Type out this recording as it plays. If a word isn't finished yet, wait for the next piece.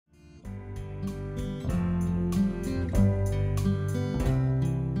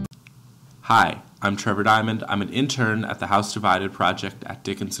Hi, I'm Trevor Diamond. I'm an intern at the House Divided project at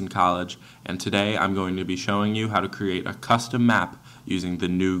Dickinson College, and today I'm going to be showing you how to create a custom map using the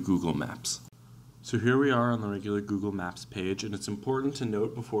new Google Maps. So here we are on the regular Google Maps page, and it's important to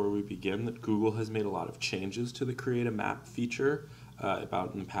note before we begin that Google has made a lot of changes to the Create a Map feature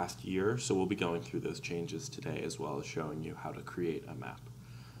about in the past year, so we'll be going through those changes today as well as showing you how to create a map.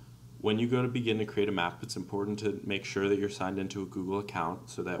 When you go to begin to create a map, it's important to make sure that you're signed into a Google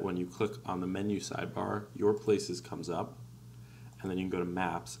account so that when you click on the menu sidebar, Your Places comes up, and then you can go to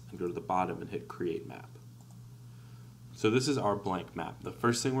Maps and go to the bottom and hit Create Map. So this is our blank map. The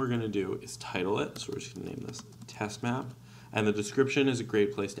first thing we're going to do is title it, so we're just going to name this Test Map, and the description is a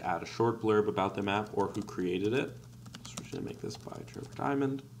great place to add a short blurb about the map or who created it. So we're just going to make this by Trevor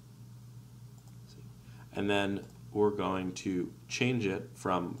Diamond. And then we're going to change it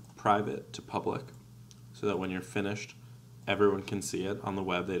from private to public so that when you're finished, everyone can see it on the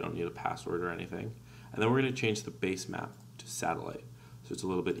web. They don't need a password or anything. And then we're going to change the base map to satellite so it's a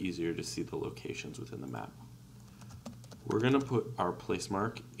little bit easier to see the locations within the map. We're going to put our place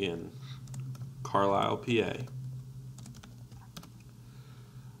mark in Carlisle, PA.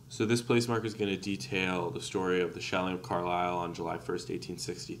 So this place mark is going to detail the story of the shelling of Carlisle on July 1st,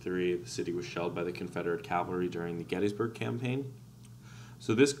 1863. The city was shelled by the Confederate cavalry during the Gettysburg campaign.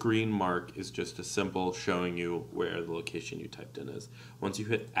 So this green mark is just a symbol showing you where the location you typed in is. Once you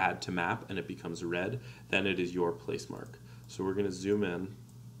hit Add to Map and it becomes red, then it is your place mark. So we're going to zoom in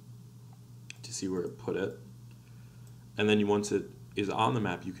to see where it put it. And then once it is on the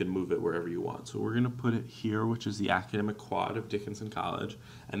map, you can move it wherever you want. So we're going to put it here, which is the academic quad of Dickinson College,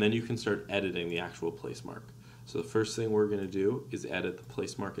 and then you can start editing the actual place mark. So the first thing we're going to do is edit the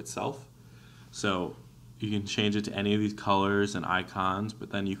place mark itself. So you can change it to any of these colors and icons,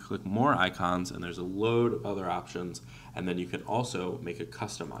 but then you click more icons and there's a load of other options, and then you can also make a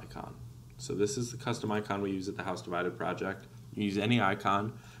custom icon. So this is the custom icon we use at the House Divided project. You use any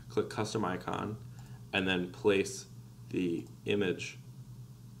icon, click custom icon, and then place the image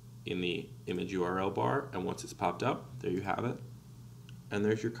in the image URL bar, and once it's popped up, there you have it. And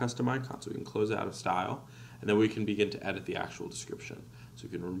there's your custom icon. So we can close out of style, and then we can begin to edit the actual description. So we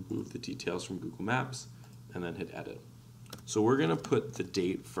can remove the details from Google Maps and then hit edit. So we're going to put the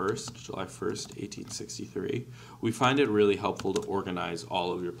date first, July 1st, 1863. We find it really helpful to organize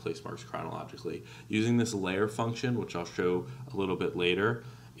all of your place marks chronologically. Using this layer function, which I'll show a little bit later,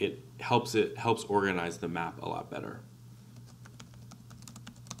 it helps organize the map a lot better.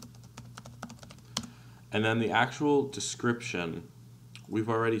 And then the actual description, we've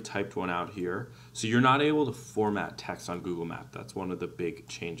already typed one out here. So you're not able to format text on Google Maps. That's one of the big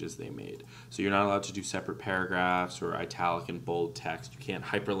changes they made. So you're not allowed to do separate paragraphs or italic and bold text. You can't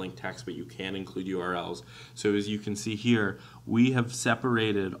hyperlink text, but you can include URLs. So as you can see here, we have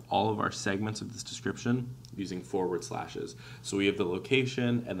separated all of our segments of this description using forward slashes. So we have the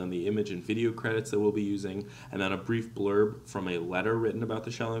location, and then the image and video credits that we'll be using, and then a brief blurb from a letter written about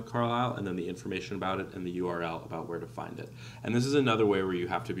the shelling of Carlisle, and then the information about it and the URL about where to find it. And this is another way where you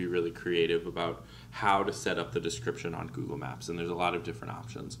have to be really creative about how to set up the description on Google Maps, and there's a lot of different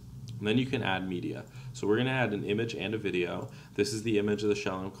options. And then you can add media. So we're going to add an image and a video. This is the image of the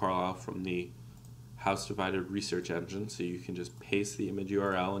shelling of Carlisle from the House Divided research engine, so you can just paste the image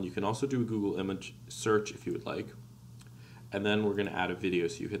URL, and you can also do a Google image search if you would like. And then we're going to add a video,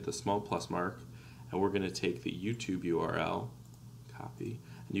 so you hit the small plus mark, and we're going to take the YouTube URL, copy,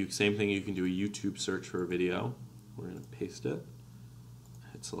 and same thing, you can do a YouTube search for a video. We're going to paste it,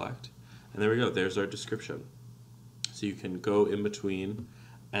 hit select, and there we go, there's our description. So you can go in between,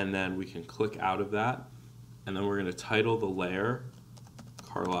 and then we can click out of that, and then we're going to title the layer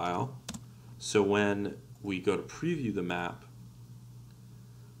Carlisle. So when we go to preview the map,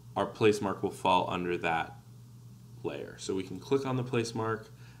 our place mark will fall under that layer. So we can click on the place mark,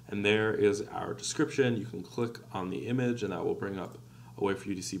 and there is our description. You can click on the image, and that will bring up a way for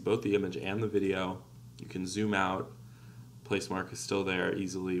you to see both the image and the video. You can zoom out. Place mark is still there,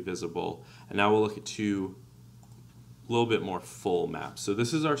 easily visible. And now we'll look at two a little bit more full maps. So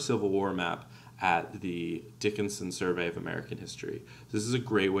this is our Civil War map at the Dickinson Survey of American History. This is a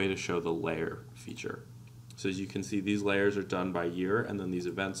great way to show the layer feature. So as you can see, these layers are done by year, and then these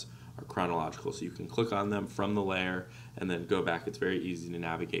events are chronological. So you can click on them from the layer and then go back. It's very easy to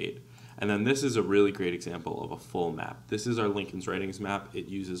navigate. And then this is a really great example of a full map. This is our Lincoln's Writings map. It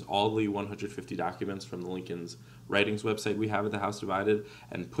uses all the 150 documents from the Lincoln's Writings website we have at the House Divided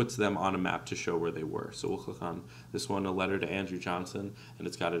and puts them on a map to show where they were. So we'll click on this one, a letter to Andrew Johnson, and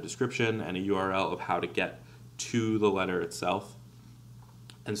it's got a description and a URL of how to get to the letter itself.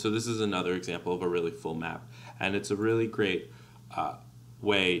 And so this is another example of a really full map. And it's a really great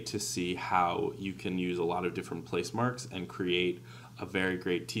way to see how you can use a lot of different place marks and create a very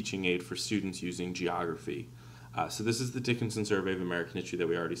great teaching aid for students using geography. So this is the Dickinson Survey of American History that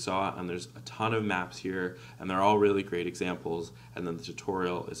we already saw, and there's a ton of maps here, and they're all really great examples, and then the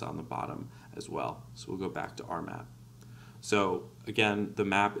tutorial is on the bottom as well. So we'll go back to our map. So again, the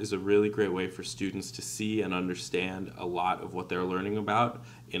map is a really great way for students to see and understand a lot of what they're learning about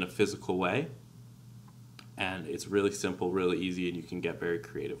in a physical way. And it's really simple, really easy, and you can get very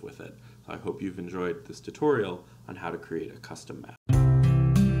creative with it. So I hope you've enjoyed this tutorial on how to create a custom map.